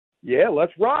Yeah,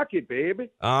 let's rock it, baby.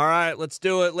 All right, let's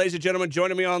do it. Ladies and gentlemen,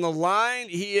 joining me on the line,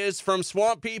 he is from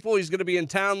Swamp People. He's going to be in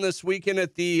town this weekend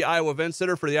at the Iowa Event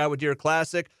Center for the Iowa Deer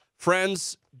Classic.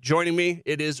 Friends, joining me,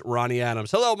 it is Ronnie Adams.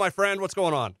 Hello, my friend. What's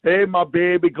going on? Hey, my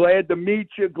baby. Glad to meet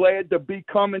you. Glad to be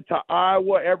coming to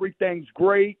Iowa. Everything's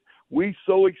great. We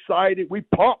so excited. We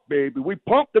pumped, baby. We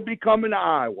pumped to be coming to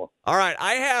Iowa. All right,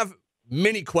 I have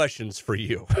many questions for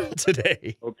you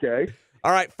today. Okay.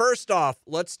 All right, first off,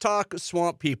 let's talk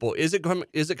Swamp People. Is it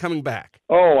coming back?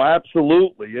 Oh,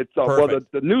 absolutely. It's well,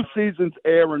 Perfect. the new season's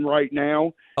airing right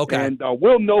now. Okay. And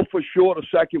we'll know for sure the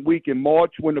second week in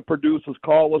March when the producers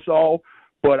call us all.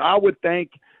 But I would think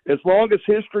as long as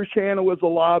History Channel is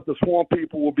alive, the Swamp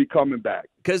People will be coming back.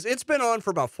 Because it's been on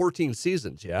for about 14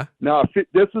 seasons, yeah? Now,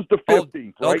 this is the 15th.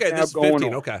 Okay, right now this is going 15.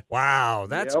 on. Okay. Wow,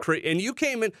 that's Yep. crazy. And you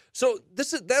came in, so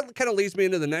that kind of leads me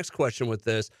into the next question with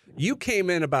this. You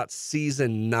came in about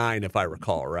season 9, if I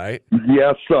recall, right?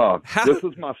 Yes, sir. How- This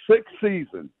is my 6th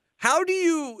season. How do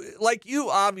you, you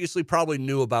obviously probably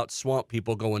knew about Swamp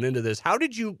People going into this. How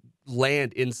did you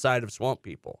land inside of Swamp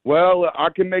People? Well, I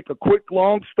can make a quick,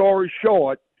 long story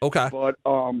short. Okay. But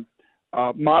one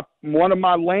of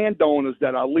my landowners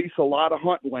that I lease a lot of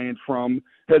hunting land from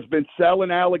has been selling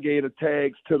alligator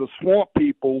tags to the Swamp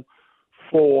People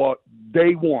for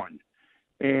day one.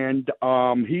 And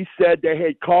he said they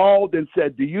had called and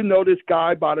said, "Do you know this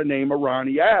guy by the name of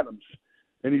Ronnie Adams?"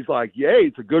 And he's like, "Yeah,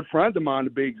 he's a good friend of mine to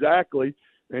be exactly."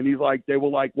 And he's like, they were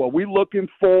like, "Well, we're looking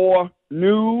for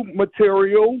new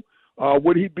material.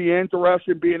 Would he be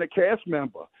interested in being a cast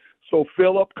member?" So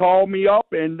Philip called me up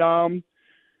and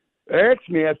asked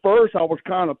me. At first, I was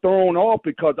kind of thrown off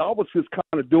because I was just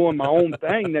kind of doing my own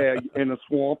thing there in the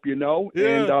swamp, Yeah.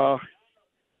 And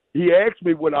he asked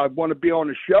me would I want to be on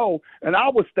the show, and I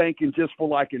was thinking just for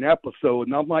like an episode,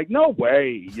 and I'm like, no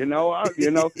way,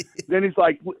 Then he's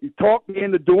like, he talked me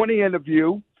into doing the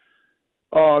interview.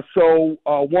 So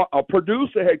a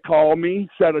producer had called me,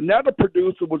 said another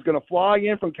producer was going to fly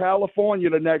in from California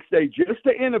the next day just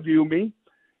to interview me.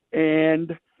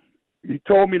 And he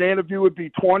told me the interview would be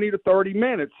 20 to 30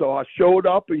 minutes. So I showed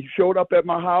up, and he showed up at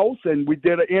my house, and we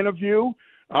did an interview.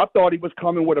 I thought he was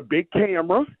coming with a big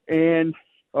camera, and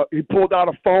he pulled out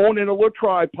a phone and a little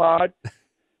tripod,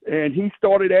 and he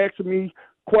started asking me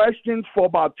questions for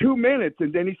about 2 minutes,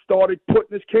 and then he started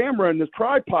putting his camera and his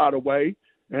tripod away.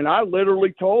 And I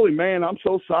literally told him, "Man, I'm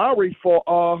so sorry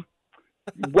for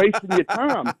wasting your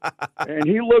time." And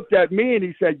he looked at me and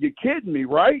he said, "You're kidding me,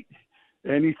 right?"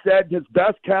 And he said his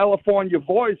best California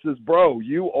voice is, "Bro,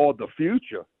 you are the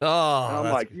future." Oh, And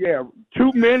I'm like, "Yeah."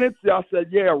 2 minutes. I said,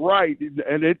 "Yeah, right."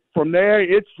 And from there,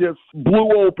 it's just blew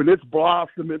open. It's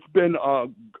blossomed. It's been a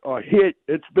hit.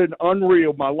 It's been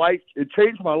unreal. My life, it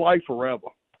changed my life forever.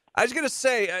 I was going to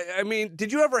say, I mean,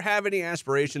 did you ever have any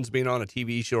aspirations being on a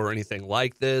TV show or anything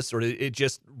like this, or it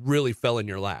just really fell in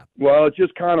your lap? Well, it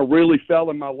just kind of really fell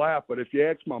in my lap. But if you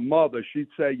ask my mother, she'd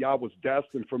say I was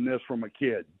destined from a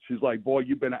kid. She's like, "Boy,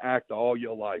 you've been an actor all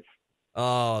your life."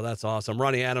 Oh, that's awesome.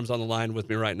 Ronnie Adams on the line with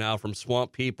me right now from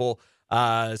Swamp People.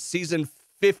 Season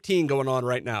 15 going on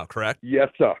right now, correct? Yes,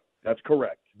 sir. That's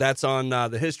correct. That's on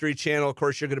the History Channel. Of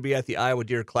course, you're going to be at the Iowa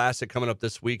Deer Classic coming up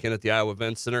this weekend at the Iowa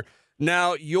Event Center.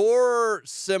 Now, your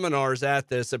seminars at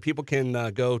this that people can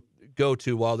go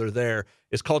to while they're there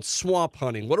is called Swamp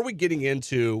Hunting. What are we getting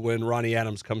into when Ronnie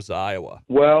Adams comes to Iowa?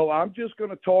 Well, I'm just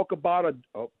going to talk about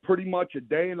pretty much a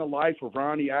day in the life of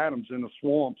Ronnie Adams in the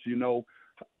swamps,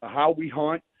 how we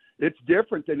hunt. It's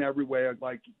different than everywhere.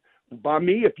 Like, by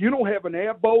me, if you don't have an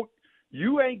airboat,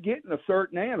 you ain't getting a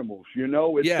certain animals,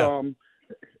 It's, Yeah.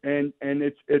 And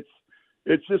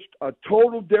it's just a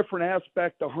total different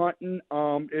aspect of hunting.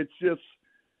 It's just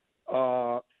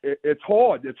it's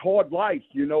hard. It's hard life.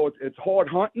 It's hard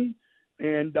hunting,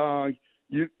 and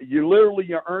you literally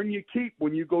earn your keep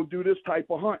when you go do this type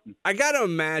of hunting. I got to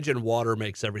imagine water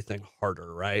makes everything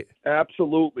harder, right?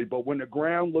 Absolutely. But when the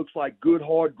ground looks like good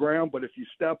hard ground, but if you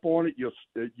step on it,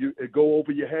 it go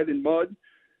over your head in mud.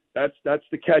 That's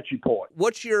the catchy part.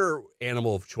 What's your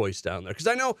animal of choice down there? Because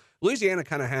I know Louisiana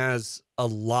kind of has a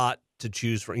lot to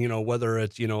choose from, whether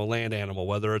it's, a land animal,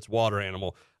 whether it's water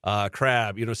animal,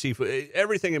 crab, seafood,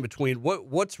 everything in between.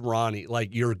 What's Ronnie,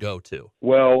 like your go-to?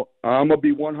 Well, I'm going to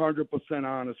be 100%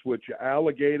 honest with you.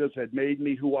 Alligators had made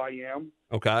me who I am.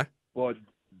 Okay. But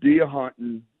deer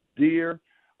hunting,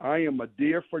 I am a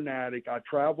deer fanatic. I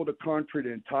travel the country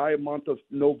the entire month of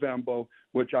November,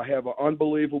 which I have an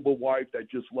unbelievable wife that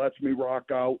just lets me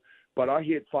rock out. But I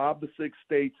hit 5 to 6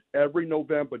 states every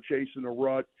November chasing a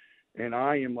rut. And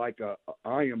I am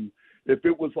if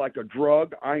it was like a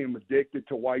drug, I am addicted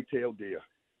to whitetail deer.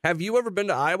 Have you ever been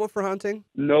to Iowa for hunting?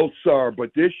 No, sir.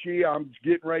 But this year, I'm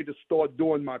getting ready to start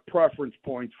doing my preference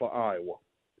points for Iowa.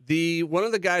 One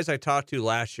of the guys I talked to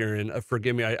last year, and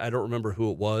forgive me, I don't remember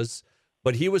who it was,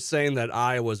 but he was saying that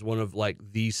Iowa is one of like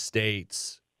these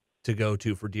states to go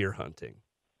to for deer hunting.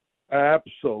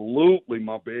 Absolutely,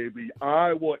 my baby.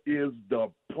 Iowa is the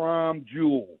prime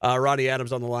jewel. Ronnie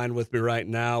Adams on the line with me right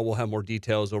now. We'll have more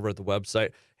details over at the website.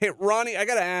 Hey, Ronnie, I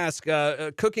got to ask,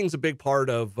 cooking's a big part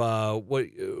of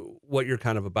what you're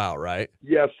kind of about, right?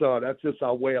 Yes, sir. That's just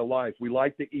our way of life. We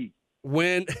like to eat.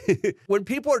 When when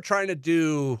people are trying to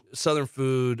do Southern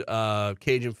food,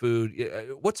 Cajun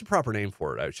food, what's the proper name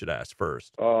for it? I should ask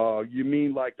first. You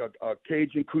mean like a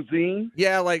Cajun cuisine?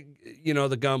 Yeah, like,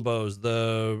 the gumbos,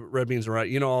 the red beans and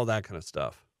rice, all that kind of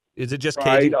stuff. Is it just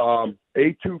Right. Cajun?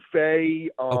 Etouffee,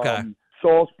 Okay.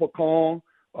 sauce pecan.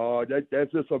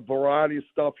 That's just a variety of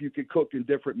stuff you can cook in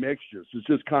different mixtures. It's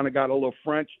just kind of got a little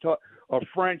a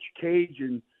French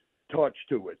Cajun touch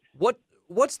to it.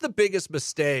 What's the biggest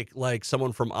mistake, like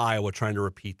someone from Iowa trying to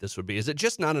repeat this would be? Is it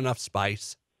just not enough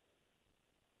spice?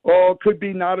 Or it could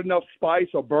be not enough spice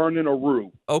or burning a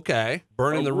roux. Okay,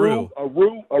 burning the roux. A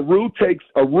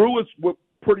roux is what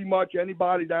pretty much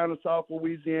anybody down in South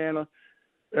Louisiana,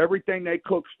 everything they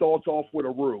cook starts off with a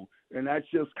roux. And that's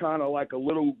just kind of like a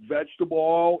little vegetable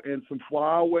oil and some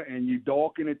flour, and you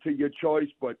darken it to your choice.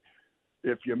 But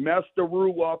if you mess the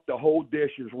roux up, the whole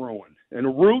dish is ruined. And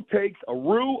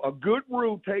a good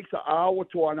roux takes an hour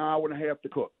to an hour and a half to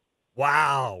cook.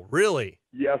 Wow, really?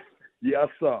 Yes, sir.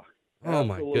 Oh, Absolutely.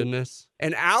 my goodness.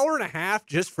 An hour and a half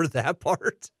just for that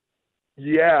part?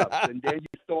 Yes, and then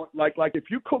you start, like if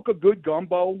you cook a good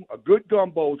gumbo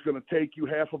is going to take you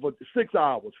 6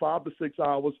 hours, 5 to 6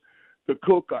 hours to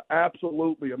cook an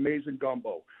absolutely amazing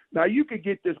gumbo. Now, you could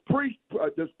get this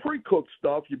pre-cooked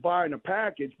stuff you buy in a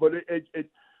package, but it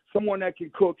someone that can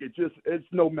cook, it's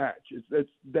no match. It's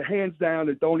the hands down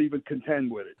that don't even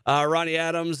contend with it. Ronnie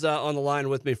Adams on the line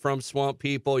with me from Swamp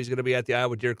People. He's going to be at the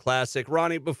Iowa Deer Classic.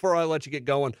 Ronnie, before I let you get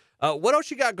going, what else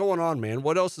you got going on, man?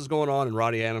 What else is going on in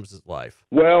Ronnie Adams' life?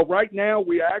 Well, right now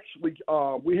we actually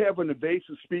we have an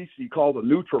invasive species called a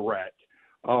nutria rat.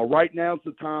 Right now is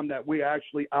the time that we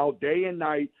actually out day and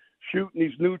night shooting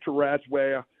these nutria rats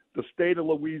where the state of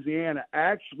Louisiana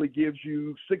actually gives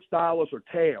you $6 a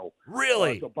tail.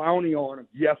 Really? It's a bounty on them.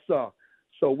 Yes, sir.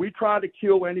 So we try to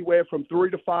kill anywhere from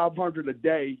 300 to 500 a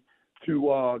day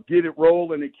to get it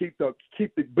rolling and keep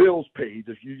the bills paid,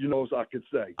 as you know, as I could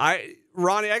say.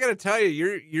 Ronnie, I got to tell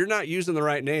you, you're not using the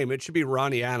right name. It should be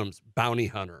Ronnie Adams, Bounty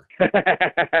Hunter.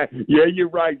 Yeah, you're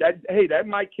right. That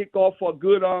might kick off a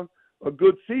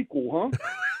good sequel, huh?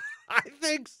 I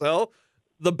think so.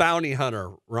 The Bounty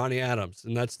Hunter, Ronnie Adams,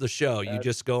 and that's the show. You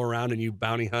just go around and you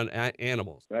bounty hunt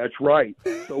animals. That's right.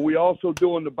 So we also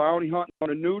doing the bounty hunting on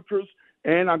the nutrias,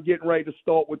 and I'm getting ready to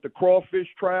start with the crawfish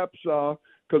traps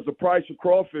because the price of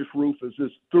crawfish roof is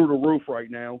just through the roof right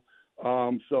now.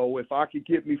 So if I could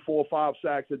get me 4 or 5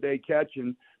 sacks a day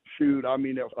catching, shoot, I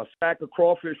mean, a sack of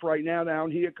crawfish right now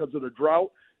down here because of the drought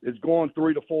is going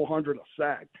 $300 to $400 a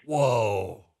sack.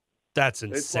 Whoa, that's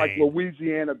insane. It's like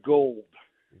Louisiana gold.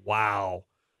 Wow.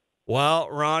 Well,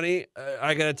 Ronnie,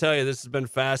 I got to tell you, this has been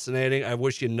fascinating. I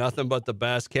wish you nothing but the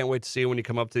best. Can't wait to see you when you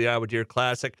come up to the Iowa Deer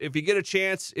Classic. If you get a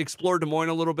chance, explore Des Moines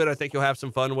a little bit. I think you'll have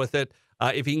some fun with it.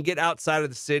 If you can get outside of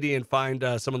the city and find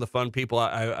some of the fun people,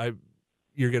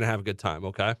 you're going to have a good time,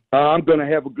 okay? I'm going to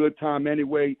have a good time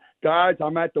anyway. Guys,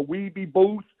 I'm at the Weeby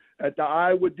booth at the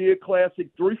Iowa Deer Classic,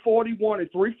 341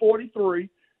 and 343.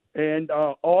 And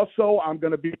also, I'm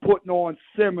going to be putting on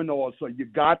seminars, so you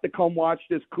got to come watch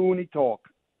this Cooney talk.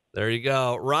 There you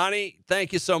go. Ronnie,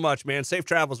 thank you so much, man. Safe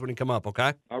travels when you come up,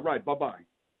 okay? All right. Bye-bye.